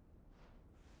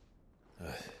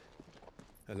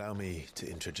 Allow me to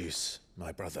introduce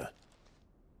my brother,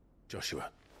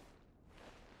 Joshua.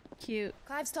 Cute.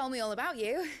 Clive's told me all about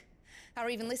you. Or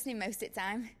even listening most of the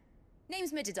time.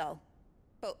 Name's Midadol,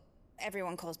 but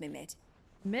everyone calls me Mid.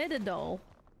 Midadol?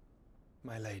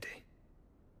 My lady.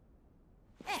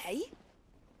 Hey?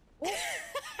 Oi!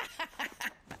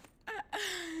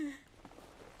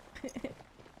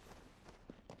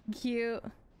 cute.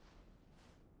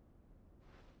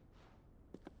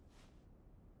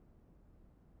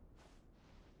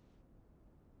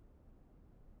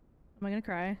 Am I gonna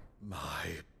cry? My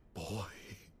boy.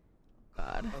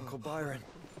 God. Uncle Byron.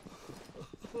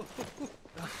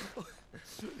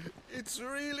 It's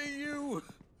really you.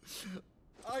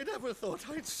 I never thought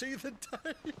I'd see the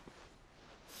day.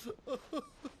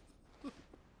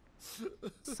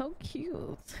 So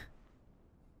cute.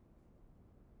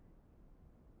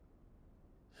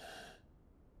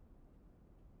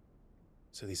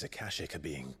 So these Akashic are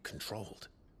being controlled?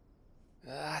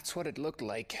 That's what it looked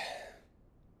like.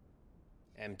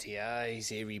 Empty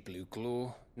eyes, eerie blue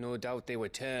glow. No doubt they were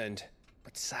turned,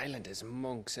 but silent as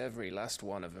monks, every last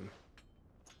one of them.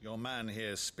 Your man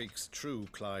here speaks true,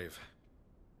 Clive.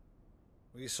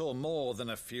 We saw more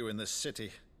than a few in this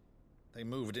city. They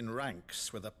moved in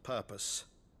ranks with a purpose,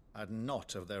 and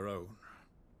not of their own.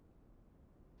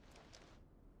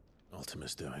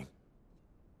 Ultima's doing.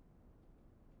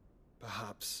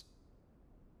 Perhaps.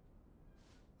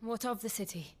 What of the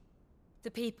city?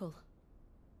 The people?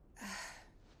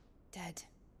 Dead,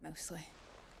 mostly.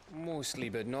 Mostly,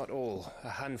 but not all. A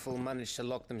handful managed to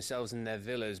lock themselves in their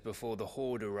villas before the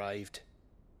Horde arrived.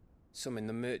 Some in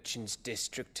the merchants'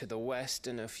 district to the west,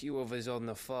 and a few others on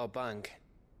the far bank.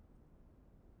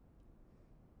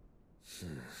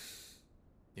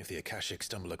 If the Akashic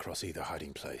stumble across either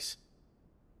hiding place,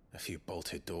 a few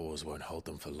bolted doors won't hold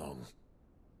them for long.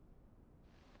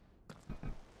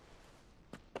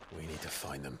 We need to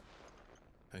find them.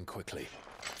 And quickly.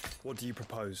 What do you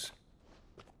propose?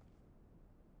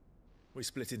 We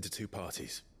split into two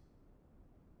parties.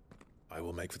 I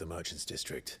will make for the merchants'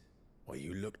 district, while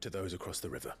you look to those across the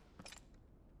river.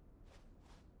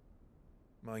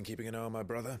 Mind keeping an eye on my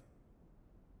brother?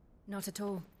 Not at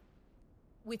all.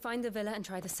 We find the villa and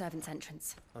try the servants'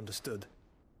 entrance. Understood.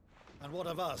 And what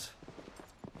of us?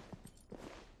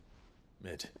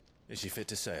 Mid, is she fit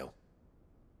to sail?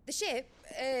 The ship,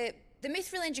 the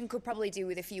Mithril engine could probably do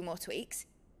with a few more tweaks.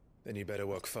 Then you better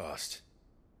work fast.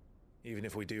 Even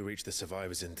if we do reach the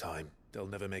survivors in time, they'll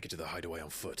never make it to the hideaway on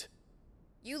foot.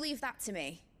 You leave that to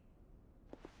me.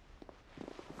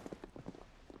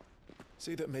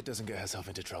 See that Mid doesn't get herself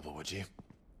into trouble, would you?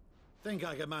 Think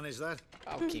I can manage that?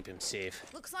 I'll keep him safe.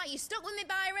 Looks like you stuck with me,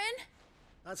 Byron.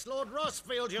 That's Lord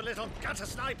Rossfield, you little gutter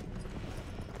snipe!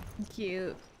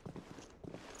 Cute.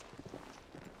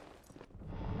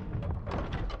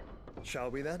 Shall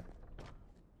we then?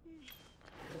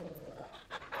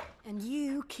 And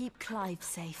you keep Clive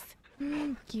safe.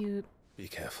 Cute. Be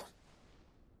careful.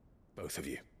 Both of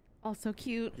you. Also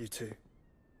cute. You too.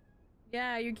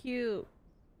 Yeah, you're cute.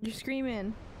 You're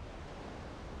screaming.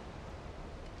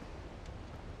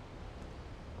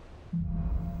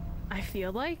 I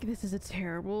feel like this is a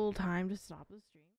terrible time to stop the stream.